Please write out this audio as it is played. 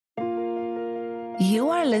You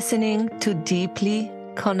are listening to Deeply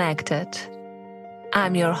Connected.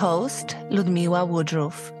 I'm your host, Ludmiła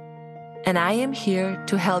Woodruff, and I am here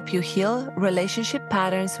to help you heal relationship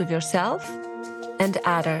patterns with yourself and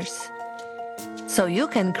others, so you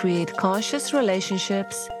can create conscious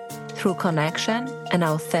relationships through connection and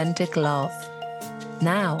authentic love.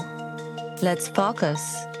 Now, let's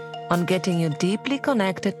focus on getting you deeply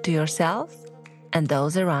connected to yourself and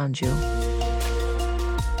those around you.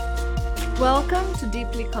 Welcome to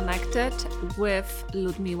Deeply Connected with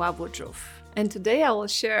Ludmiła Woodruff. And today I will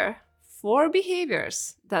share 4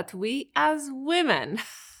 behaviors that we as women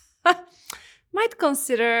might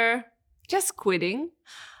consider just quitting,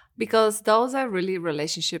 because those are really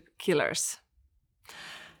relationship killers.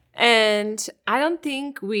 And I don't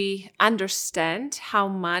think we understand how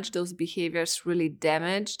much those behaviors really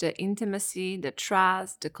damage the intimacy, the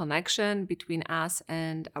trust, the connection between us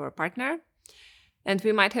and our partner. And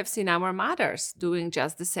we might have seen our mothers doing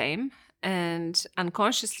just the same. And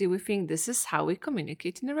unconsciously, we think this is how we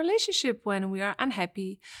communicate in a relationship when we are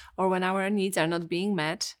unhappy or when our needs are not being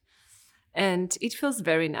met. And it feels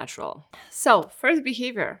very natural. So, first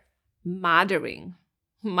behavior, mothering.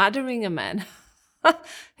 Mothering a man.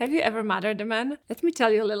 Have you ever mothered a man? Let me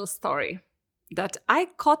tell you a little story that I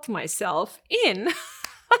caught myself in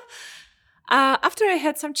after I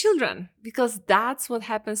had some children, because that's what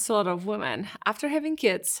happens to a lot of women. After having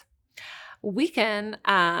kids, we can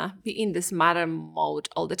be in this mother mode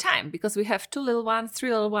all the time because we have 2 little ones, 3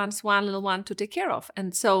 little ones, 1 little one to take care of.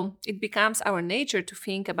 And so it becomes our nature to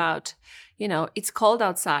think about, it's cold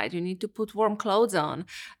outside. You need to put warm clothes on.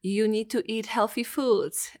 You need to eat healthy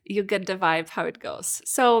foods. You get the vibe how it goes.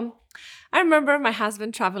 So I remember my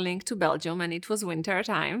husband traveling to Belgium, and it was winter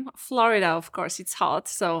time. Florida, of course, it's hot,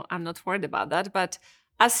 so I'm not worried about that. But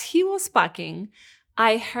as he was packing,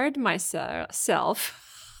 I heard myself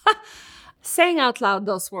saying out loud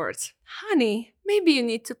those words, "Honey, maybe you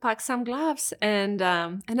need to pack some gloves and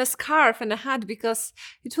a scarf and a hat because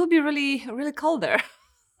it will be really, really cold there."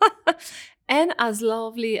 And as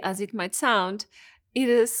lovely as it might sound, it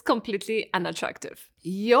is completely unattractive.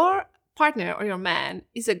 Your partner or your man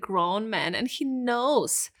is a grown man and he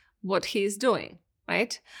knows what he is doing,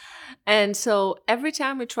 right? And so every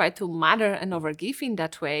time we try to mother and overgive in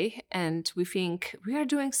that way, and we think we are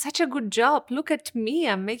doing such a good job, look at me,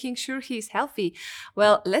 I'm making sure he's healthy.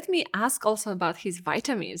 Well, let me ask also about his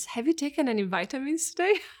vitamins. Have you taken any vitamins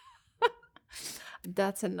today?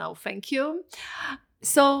 That's a no, thank you.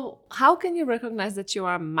 So how can you recognize that you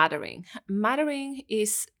are mothering? Mothering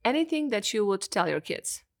is anything that you would tell your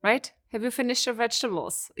kids, right? Have you finished your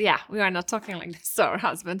vegetables? Yeah, we are not talking like this to our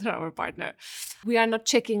husband or our partner. We are not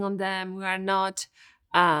checking on them. We are not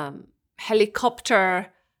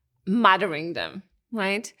helicopter mothering them,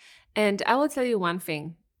 right? And I will tell you one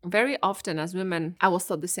thing. Very often as women, I was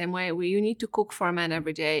taught the same way. You need to cook for a man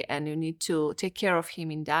every day and you need to take care of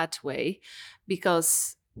him in that way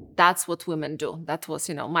because that's what women do. That was,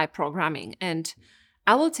 my programming. And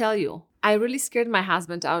I will tell you, I really scared my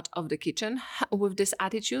husband out of the kitchen with this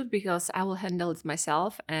attitude because I will handle it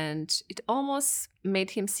myself. And it almost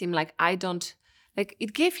made him seem like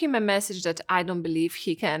it gave him a message that I don't believe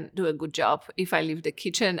he can do a good job if I leave the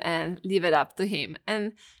kitchen and leave it up to him.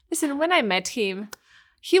 And listen, when I met him,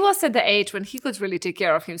 he was at the age when he could really take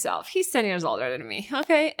care of himself. He's 10 years older than me,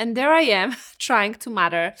 okay? And there I am trying to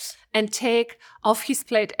mother and take off his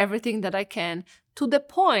plate everything that I can, to the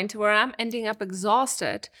point where I'm ending up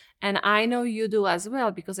exhausted. And I know you do as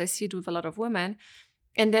well, because I see it with a lot of women.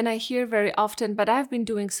 And then I hear very often, "But I've been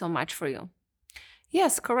doing so much for you."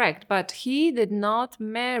 Yes, correct. But he did not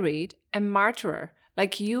marry a martyr.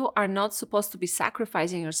 Like, you are not supposed to be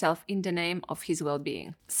sacrificing yourself in the name of his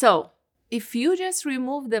well-being. So if you just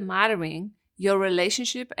remove the mothering, your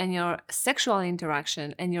relationship and your sexual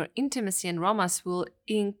interaction and your intimacy and romance will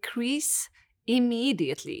increase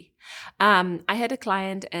immediately. I had a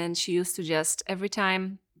client and she used to just, every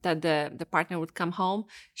time that the partner would come home,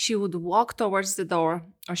 she would walk towards the door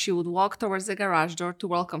or she would walk towards the garage door to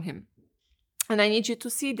welcome him. And I need you to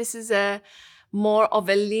see this is more of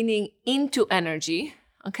a leaning into energy.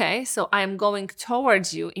 Okay, so I'm going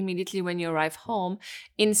towards you immediately when you arrive home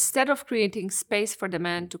instead of creating space for the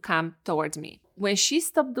man to come towards me. When she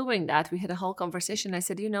stopped doing that, we had a whole conversation. I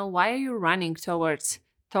said, why are you running towards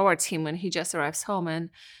him when he just arrives home?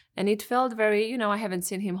 And it felt very, I haven't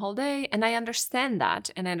seen him all day. And I understand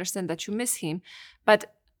that. And I understand that you miss him.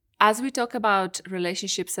 But as we talk about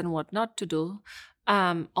relationships and what not to do,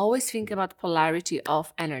 always think about polarities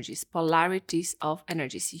of energies.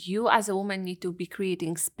 You as a woman need to be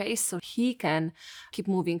creating space so he can keep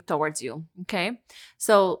moving towards you. Okay.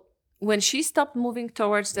 So when she stopped moving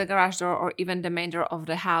towards the garage door or even the main door of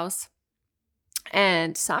the house,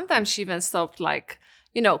 and sometimes she even stopped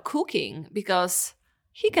cooking, because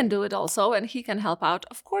he can do it also and he can help out.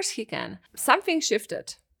 Of course he can. Something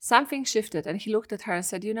shifted. And he looked at her and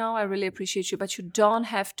said, I really appreciate you, but you don't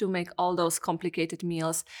have to make all those complicated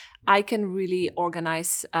meals. I can really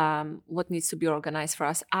organize what needs to be organized for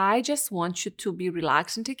us. I just want you to be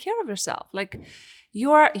relaxed and take care of yourself. Like,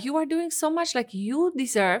 you are doing so much. Like, you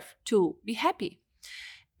deserve to be happy.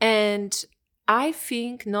 And I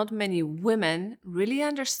think not many women really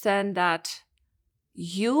understand that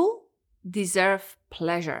you deserve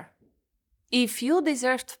pleasure. If you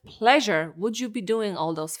deserved pleasure, would you be doing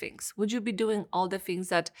all those things? Would you be doing all the things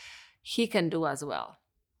that he can do as well?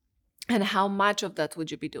 And how much of that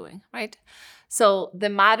would you be doing, right? So the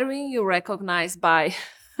mattering you recognize by,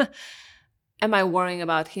 am I worrying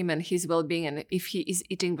about him and his well-being, and if he is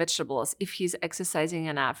eating vegetables, if he's exercising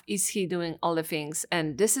enough, is he doing all the things?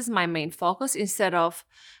 And this is my main focus, instead of,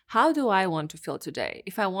 how do I want to feel today?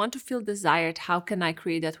 If I want to feel desired, how can I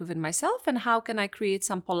create that within myself? And how can I create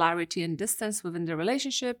some polarity and distance within the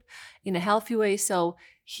relationship in a healthy way so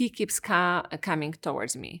he keeps coming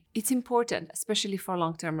towards me? It's important, especially for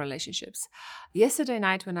long-term relationships. Yesterday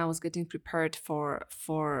night, when I was getting prepared for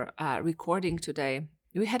recording today,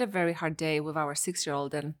 we had a very hard day with our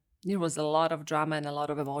 6-year-old, and there was a lot of drama and a lot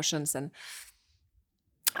of emotions. And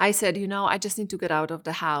I said, I just need to get out of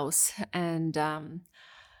the house, and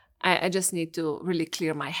I just need to really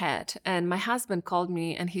clear my head. And my husband called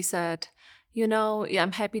me and he said,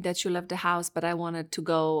 I'm happy that you left the house, but I wanted to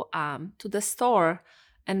go to the store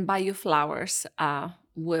and buy you flowers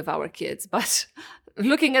with our kids. But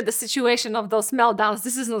looking at the situation of those meltdowns,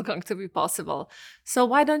 this is not going to be possible. So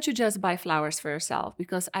why don't you just buy flowers for yourself?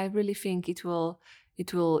 Because I really think it will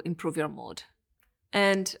improve your mood.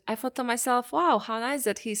 And I thought to myself, wow, how nice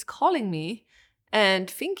that he's calling me and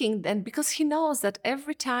thinking, and because he knows that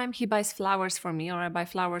every time he buys flowers for me or I buy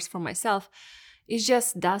flowers for myself, it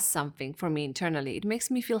just does something for me internally. It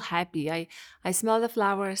makes me feel happy. I smell the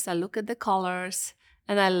flowers, I look at the colors,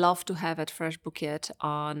 and I love to have a fresh bouquet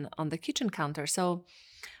on the kitchen counter. So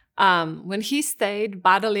when he stayed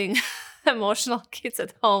battling emotional kids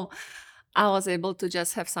at home, I was able to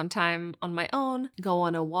just have some time on my own, go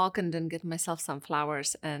on a walk, and then get myself some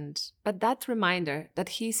flowers. But that reminder that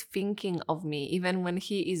he's thinking of me, even when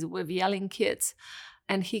he is with yelling kids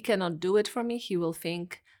and he cannot do it for me, he will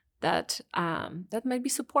think that that might be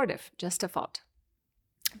supportive, just a thought.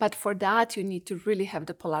 But for that, you need to really have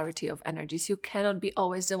the polarity of energies. You cannot be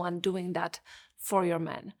always the one doing that for your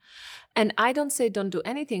man. And I don't say don't do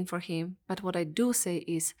anything for him, but what I do say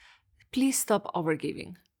is, please stop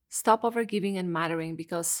overgiving. Stop overgiving and mattering,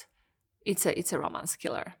 because it's a romance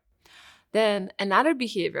killer. Then another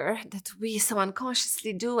behavior that we so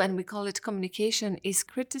unconsciously do, and we call it communication, is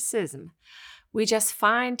criticism. We just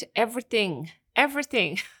find everything,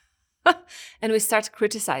 and we start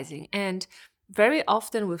criticizing. And very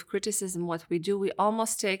often with criticism, what we do, we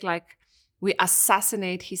almost take we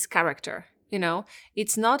assassinate his character.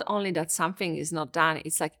 It's not only that something is not done,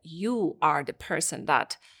 it's like you are the person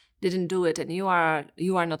that didn't do it, and you are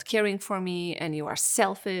not caring for me, and you are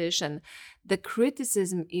selfish. And the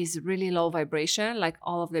criticism is really low vibration, like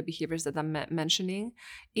all of the behaviors that I'm mentioning.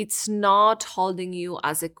 It's not holding you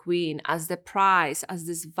as a queen, as the prize, as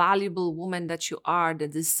this valuable woman that you are,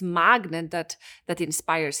 this magnet that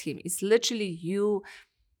inspires him. It's literally you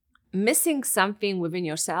missing something within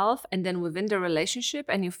yourself and then within the relationship,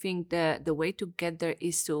 and you think the way to get there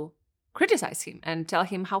is to criticize him and tell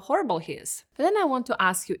him how horrible he is. But then I want to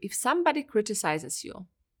ask you, if somebody criticizes you,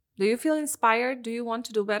 do you feel inspired? Do you want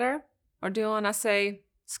to do better? Or do you want to say,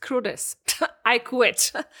 screw this, I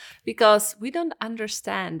quit? Because we don't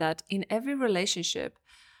understand that in every relationship,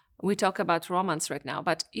 we talk about romance right now,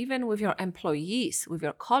 but even with your employees, with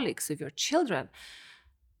your colleagues, with your children,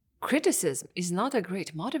 criticism is not a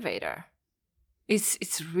great motivator.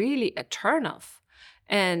 It's really a turnoff.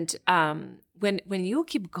 And when you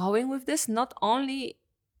keep going with this, not only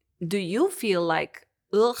do you feel like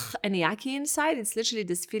ugh and yucky inside, it's literally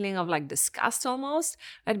this feeling of disgust almost,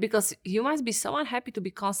 right? Because you must be so unhappy to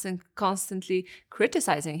be constantly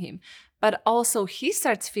criticizing him. But also he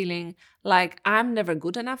starts feeling like, I'm never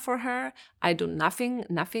good enough for her. I do nothing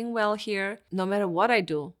well here. No matter what I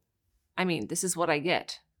do, this is what I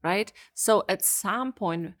get, right? So at some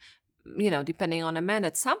point, depending on a man,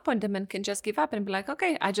 at some point the man can just give up and be like,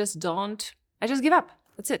 okay, I just give up.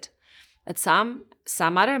 That's it. At some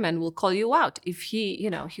other man will call you out if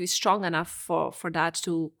he's strong enough for that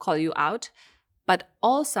to call you out. But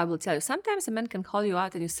also I will tell you, sometimes a man can call you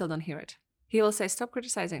out and you still don't hear it. He will say, stop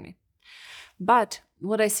criticizing me. But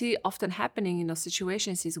what I see often happening in those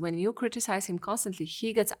situations is when you criticize him constantly,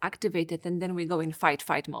 he gets activated, and then we go in fight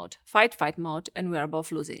mode, and we are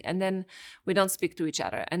both losing. And then we don't speak to each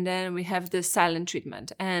other. And then we have this silent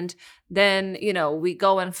treatment. And then, we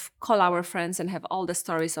go and call our friends and have all the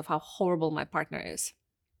stories of how horrible my partner is.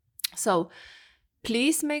 So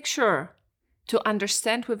please make sure to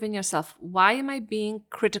understand within yourself, why am I being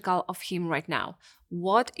critical of him right now?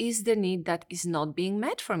 What is the need that is not being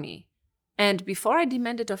met for me? And before I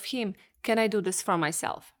demand it of him, can I do this for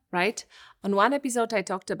myself, right? On one episode, I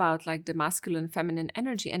talked about like the masculine, feminine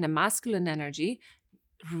energy, and the masculine energy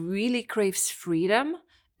really craves freedom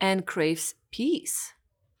and craves peace,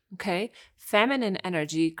 okay? Feminine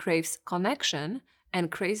energy craves connection and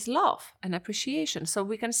craves love and appreciation. So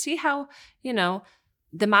we can see how,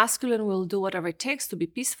 the masculine will do whatever it takes to be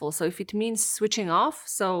peaceful. So if it means switching off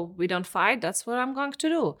so we don't fight, that's what I'm going to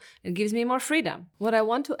do. It gives me more freedom. What I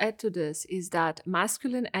want to add to this is that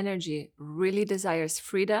masculine energy really desires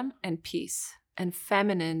freedom and peace, and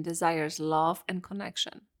feminine desires love and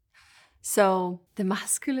connection. So the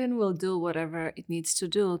masculine will do whatever it needs to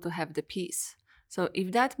do to have the peace. So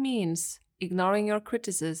if that means ignoring your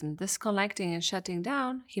criticism, disconnecting and shutting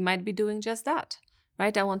down, he might be doing just that.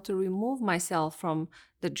 Right? I want to remove myself from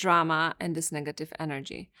the drama and this negative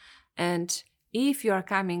energy. And if you are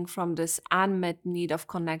coming from this unmet need of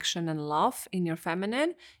connection and love in your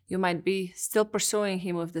feminine, you might be still pursuing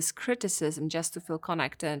him with this criticism just to feel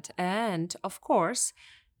connected. And of course,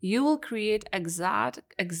 you will create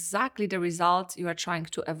exactly the result you are trying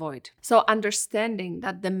to avoid. So understanding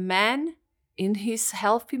that the man in his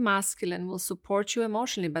healthy masculine will support you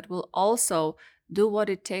emotionally, but will also do what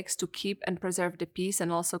it takes to keep and preserve the peace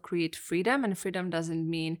and also create freedom. And freedom doesn't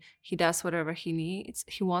mean he does whatever he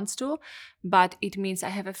wants to, but it means I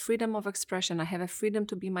have a freedom of expression. I have a freedom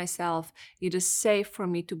to be myself. It is safe for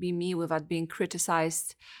me to be me without being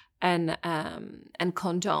criticized and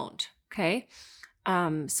condoned. Okay.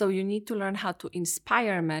 So you need to learn how to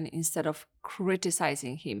inspire men instead of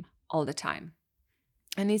criticizing him all the time.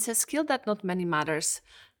 And it's a skill that not many mothers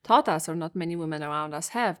taught us, or not many women around us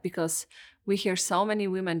have, because we hear so many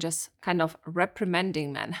women just kind of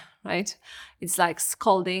reprimanding men, right? It's like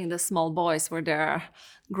scolding the small boys where they're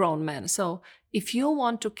grown men. So if you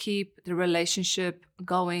want to keep the relationship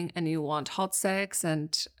going and you want hot sex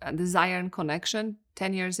and desire and connection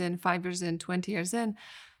 10 years in, 5 years in, 20 years in,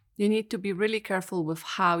 you need to be really careful with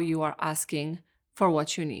how you are asking for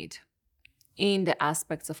what you need in the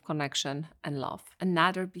aspects of connection and love.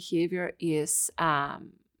 Another behavior is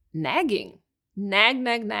nagging.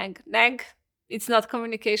 Nag. It's not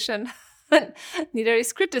communication. Neither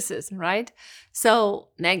is criticism, right? So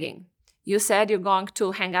nagging. You said you're going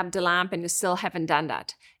to hang up the lamp and you still haven't done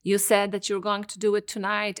that. You said that you're going to do it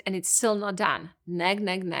tonight and it's still not done.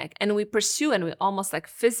 Nag. And we pursue and we almost like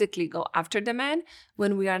physically go after the man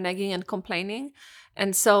when we are nagging and complaining.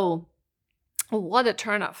 And so what a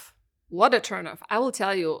turnoff. What a turnoff. I will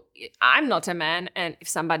tell you, I'm not a man, and if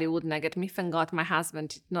somebody would nag at me, thank God my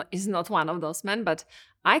husband is not one of those men, but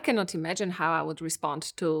I cannot imagine how I would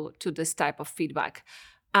respond to this type of feedback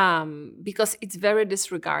because it's very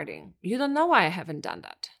disregarding. You don't know why I haven't done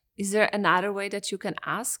that. Is there another way that you can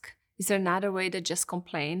ask? Is there another way to just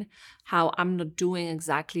complain how I'm not doing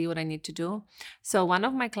exactly what I need to do? So one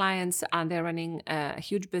of my clients, they're running a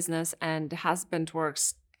huge business, and the husband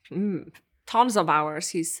works tons of hours.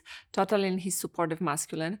 He's totally in his supportive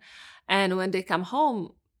masculine. And when they come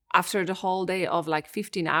home after the whole day of like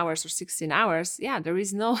 15 hours or 16 hours, there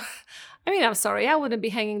is no, I'm sorry, I wouldn't be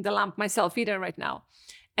hanging the lamp myself either right now.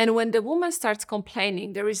 And when the woman starts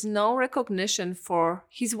complaining, there is no recognition for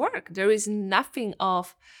his work. There is nothing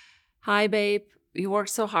of, hi, babe, you worked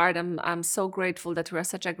so hard. I'm so grateful that we're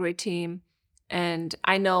such a great team. And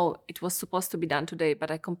I know it was supposed to be done today, but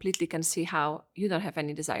I completely can see how you don't have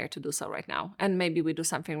any desire to do so right now. And maybe we do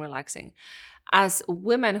something relaxing. As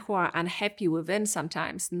women who are unhappy within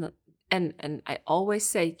sometimes, and I always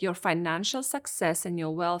say your financial success and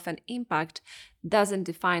your wealth and impact doesn't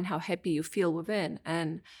define how happy you feel within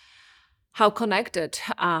and how connected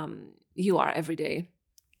you are every day.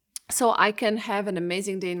 So I can have an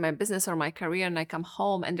amazing day in my business or my career, and I come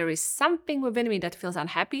home and there is something within me that feels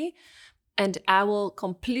unhappy. And I will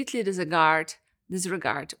completely disregard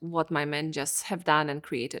what my men just have done and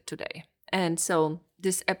created today. And so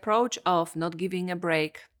this approach of not giving a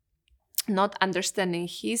break, not understanding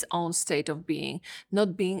his own state of being,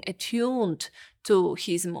 not being attuned to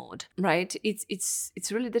his mood, right? It's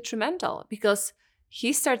really detrimental, because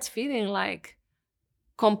he starts feeling like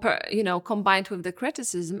combined with the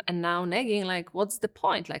criticism and now nagging, like, what's the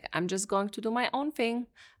point? Like, I'm just going to do my own thing.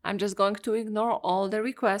 I'm just going to ignore all the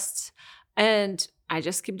requests. And I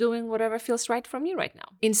just keep doing whatever feels right for me right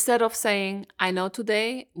now. Instead of saying, I know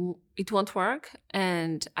today it won't work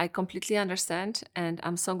and I completely understand. And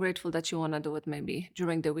I'm so grateful that you want to do it maybe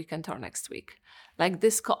during the weekend or next week. Like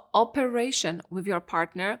this cooperation with your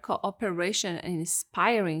partner, cooperation and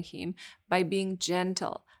inspiring him by being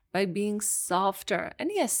gentle, by being softer. And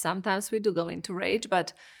yes, sometimes we do go into rage,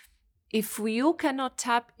 but if you cannot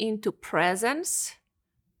tap into presence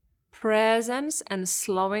and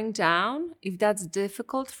slowing down, if that's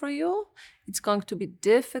difficult for you, it's going to be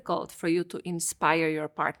difficult for you to inspire your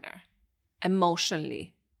partner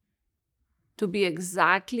emotionally to be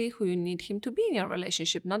exactly who you need him to be in your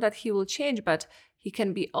relationship. Not that he will change, but he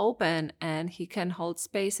can be open and he can hold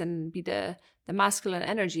space and be the masculine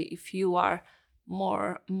energy if you are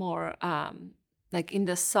more like in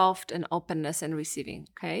the soft and openness and receiving,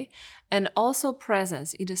 okay? And also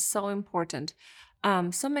presence, it is so important.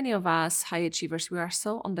 So many of us high achievers, we are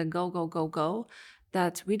so on the go,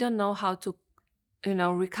 that we don't know how to,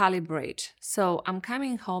 recalibrate. So I'm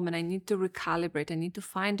coming home and I need to recalibrate. I need to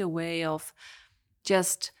find a way of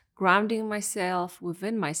just grounding myself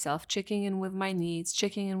within myself, checking in with my needs,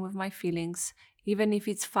 checking in with my feelings, even if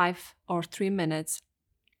it's 5 or 3 minutes,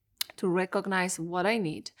 to recognize what I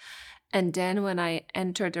need. And then when I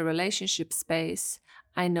enter the relationship space,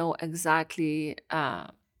 I know exactly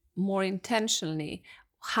more intentionally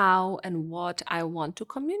how and what I want to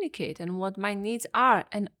communicate and what my needs are.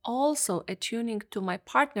 And also attuning to my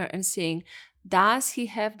partner and saying, does he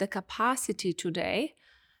have the capacity today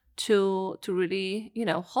to really,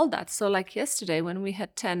 hold that? So like yesterday when we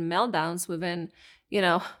had 10 meltdowns within,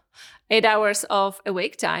 8 hours of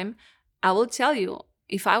awake time, I will tell you,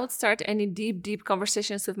 if I would start any deep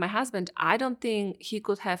conversations with my husband, I don't think he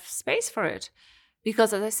could have space for it.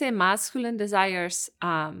 Because as I say, masculine desires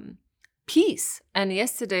peace. And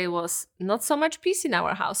yesterday was not so much peace in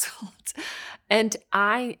our household. And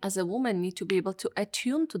I, as a woman, need to be able to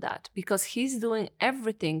attune to that because he's doing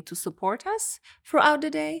everything to support us throughout the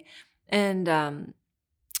day. And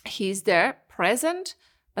he's there, present.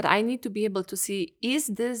 But I need to be able to see, is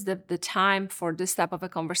this the time for this type of a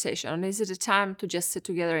conversation? Or is it a time to just sit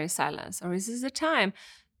together in silence? Or is this the time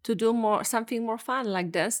to do something more fun,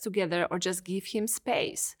 like dance together or just give him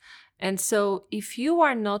space? And so if you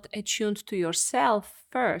are not attuned to yourself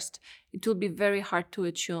first, it will be very hard to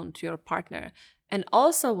attune to your partner. And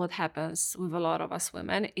also what happens with a lot of us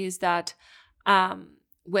women is that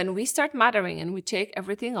when we start mothering and we take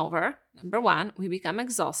everything over, number one, we become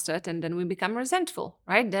exhausted and then we become resentful,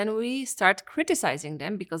 right? Then we start criticizing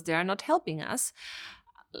them because they are not helping us,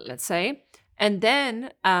 let's say. And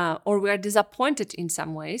then, or we are disappointed in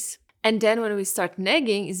some ways. And then when we start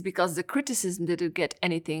nagging, is because the criticism didn't get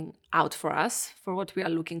anything out for us, for what we are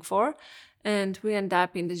looking for. And we end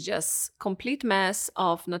up in this just complete mess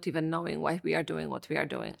of not even knowing why we are doing what we are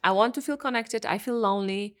doing. I want to feel connected. I feel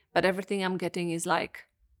lonely, but everything I'm getting is like,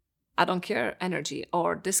 I don't care energy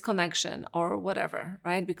or disconnection or whatever,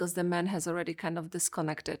 right? Because the man has already kind of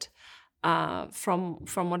disconnected from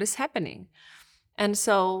what is happening. And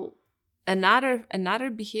so another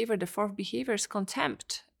behavior, the fourth behavior, is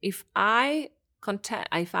contempt. If I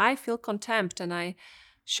feel contempt and I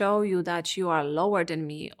show you that you are lower than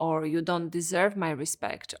me or you don't deserve my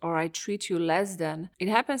respect or I treat you less than, it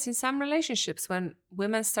happens in some relationships when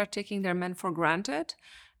women start taking their men for granted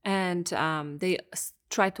and they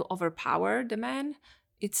try to overpower the man.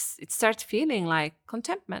 It starts feeling like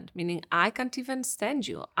contentment, meaning I can't even stand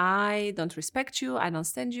you. I don't respect you. I don't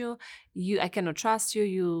stand you. I cannot trust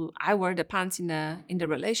you. I wear the pants in the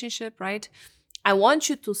relationship, right? I want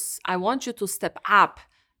you to step up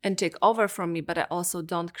and take over from me, but I also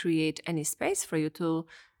don't create any space for you to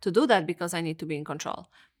do that because I need to be in control,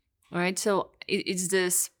 right? So it's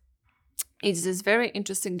this very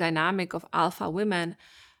interesting dynamic of alpha women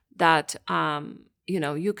that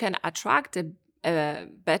you can attract a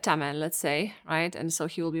beta man, let's say, right? And so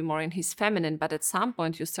he will be more in his feminine, but at some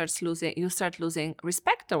point you start losing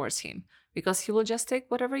respect towards him because he will just take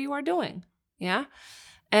whatever you are doing, yeah?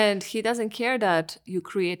 And he doesn't care that you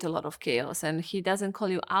create a lot of chaos and he doesn't call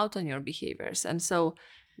you out on your behaviors. And so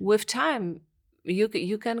with time, you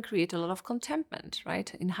can create a lot of contentment,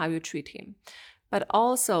 right, in how you treat him. But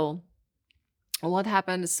also what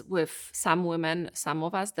happens with some women, some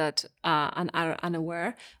of us that are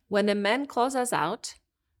unaware, when a man calls us out,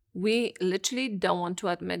 we literally don't want to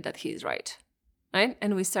admit that he's right?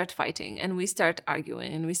 And we start fighting and we start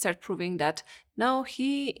arguing and we start proving that no,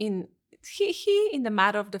 he in the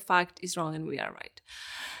matter of the fact is wrong and we are right.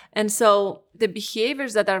 And so the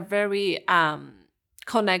behaviors that are very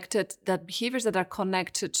connected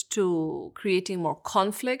to creating more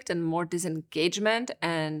conflict and more disengagement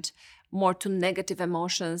and more to negative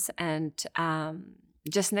emotions and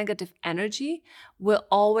just negative energy, will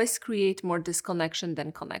always create more disconnection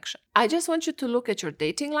than connection. I just want you to look at your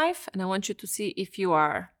dating life, and I want you to see if you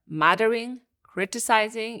are mothering,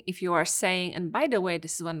 criticizing, if you are saying, and by the way,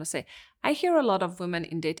 this is what I'm going to say, I hear a lot of women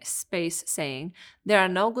in date space saying, there are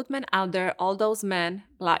no good men out there, all those men,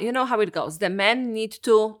 blah, you know how it goes. The men need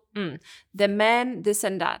to, the men, this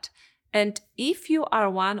and that. And if you are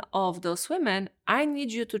one of those women, I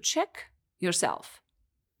need you to check yourself.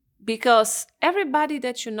 Because everybody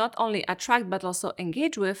that you not only attract but also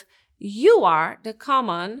engage with, you are the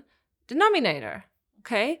common denominator,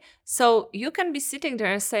 okay? So you can be sitting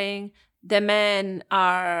there saying, the men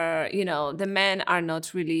are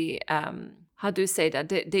not really, how do you say that?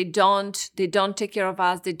 They don't take care of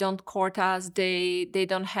us, they don't court us, they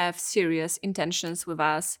don't have serious intentions with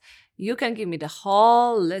us. You can give me the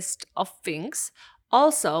whole list of things.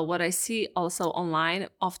 Also, what I see also online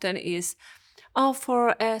often is,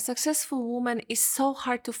 for a successful woman, it's so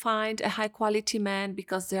hard to find a high quality man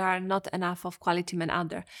because there are not enough of quality men out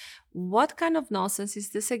there. What kind of nonsense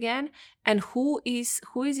is this again? And who is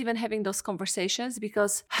even having those conversations?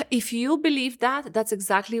 Because if you believe that, that's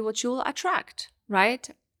exactly what you will attract, right?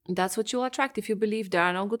 That's what you will attract. If you believe there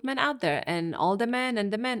are no good men out there and all the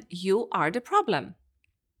men, you are the problem.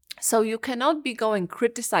 So you cannot be going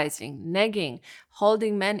criticizing, negging,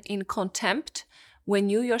 holding men in contempt when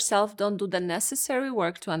you yourself don't do the necessary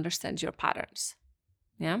work to understand your patterns.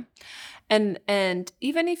 Yeah. And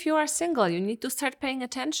even if you are single, you need to start paying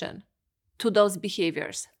attention to those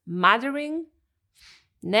behaviors. Mothering,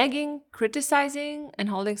 nagging, criticizing, and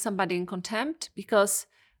holding somebody in contempt. Because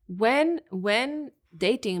when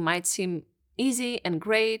dating might seem easy and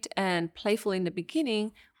great and playful in the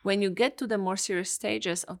beginning, when you get to the more serious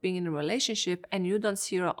stages of being in a relationship and you don't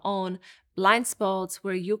see your own blind spots,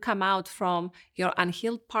 where you come out from your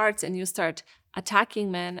unhealed parts and you start attacking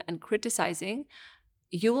men and criticizing,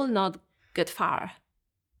 you will not get far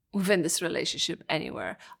within this relationship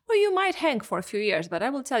anywhere. Or you might hang for a few years, but I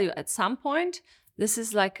will tell you, at some point, this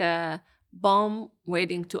is like a bomb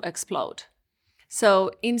waiting to explode.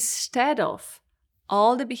 So instead of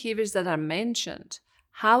all the behaviors that are mentioned,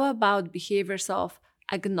 how about behaviors of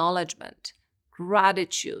acknowledgement,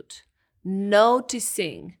 gratitude,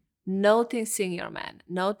 noticing your man,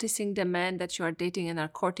 noticing the men that you are dating and are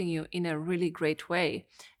courting you in a really great way,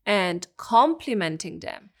 and complimenting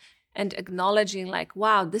them and acknowledging, like,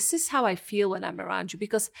 wow, this is how I feel when I'm around you.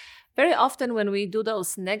 Because very often when we do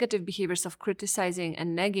those negative behaviors of criticizing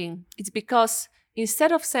and nagging, it's because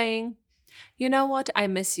instead of saying, you know what, I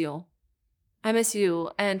miss you,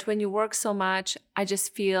 and when you work so much, I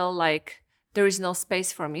just feel like there is no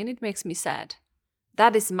space for me and it makes me sad.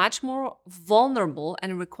 That is much more vulnerable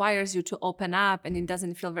and requires you to open up, and it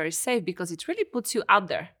doesn't feel very safe because it really puts you out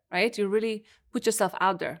there, right? You really put yourself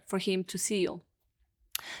out there for him to see you.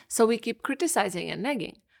 So we keep criticizing and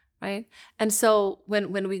nagging, right? And so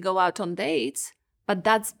when we go out on dates, but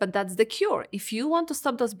that's the cure. If you want to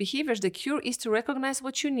stop those behaviors, the cure is to recognize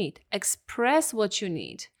what you need, express what you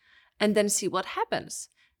need, and then see what happens.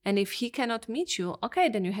 And if he cannot meet you, okay,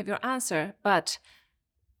 then you have your answer. But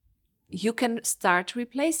you can start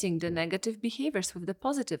replacing the negative behaviors with the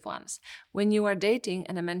positive ones. When you are dating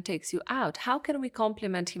and a man takes you out, how can we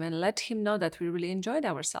compliment him and let him know that we really enjoyed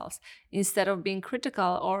ourselves, instead of being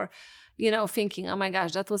critical or, thinking, oh my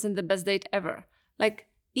gosh, that wasn't the best date ever. Like,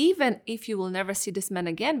 even if you will never see this man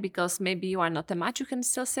again because maybe you are not a match, you can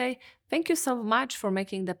still say, thank you so much for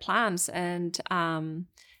making the plans and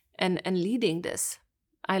leading this.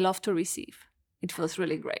 I love to receive. It feels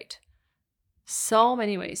really great. So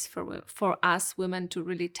many ways for us women to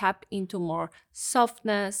really tap into more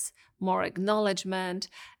softness, more acknowledgement.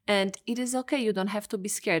 And it is okay. You don't have to be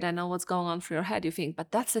scared. I know what's going on through your head, you think,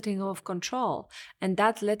 but that's letting go of control. And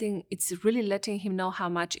it's really letting him know how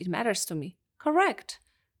much it matters to me. Correct.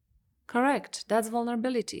 That's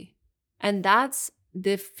vulnerability. And that's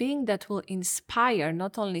the thing that will inspire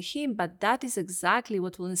not only him, but that is exactly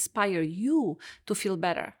what will inspire you to feel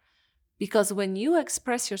better. Because when you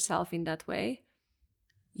express yourself in that way,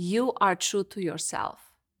 you are true to yourself.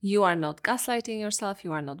 You are not gaslighting yourself.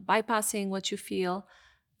 You are not bypassing what you feel.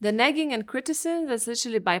 The nagging and criticism, that's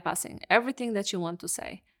literally bypassing everything that you want to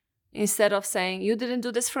say. Instead of saying, you didn't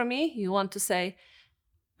do this for me, you want to say,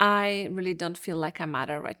 I really don't feel like I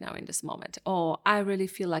matter right now in this moment. Or I really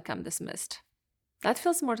feel like I'm dismissed. That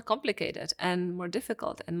feels more complicated and more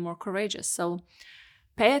difficult and more courageous. So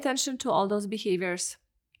pay attention to all those behaviors.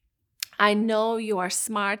 I know you are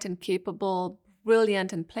smart and capable,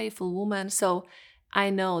 brilliant and playful woman. So I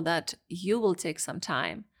know that you will take some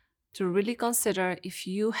time to really consider if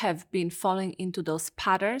you have been falling into those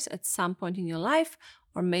patterns at some point in your life,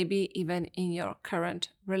 or maybe even in your current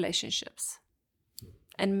relationships.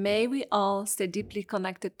 And may we all stay deeply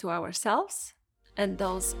connected to ourselves and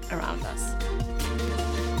those around us.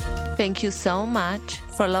 Thank you so much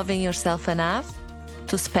for loving yourself enough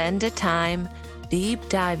to spend the time deep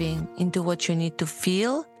diving into what you need to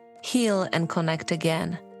feel, heal, and connect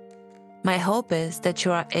again. My hope is that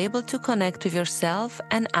you are able to connect with yourself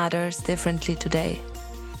and others differently today.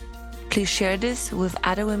 Please share this with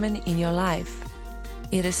other women in your life.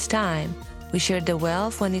 It is time we share the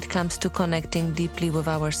wealth when it comes to connecting deeply with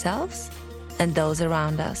ourselves and those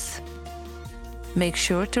around us. Make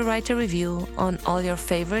sure to write a review on all your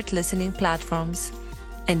favorite listening platforms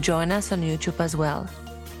and join us on YouTube as well.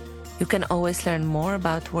 You can always learn more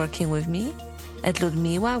about working with me at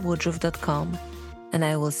ludmiławoodruff.com, and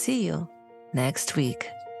I will see you next week.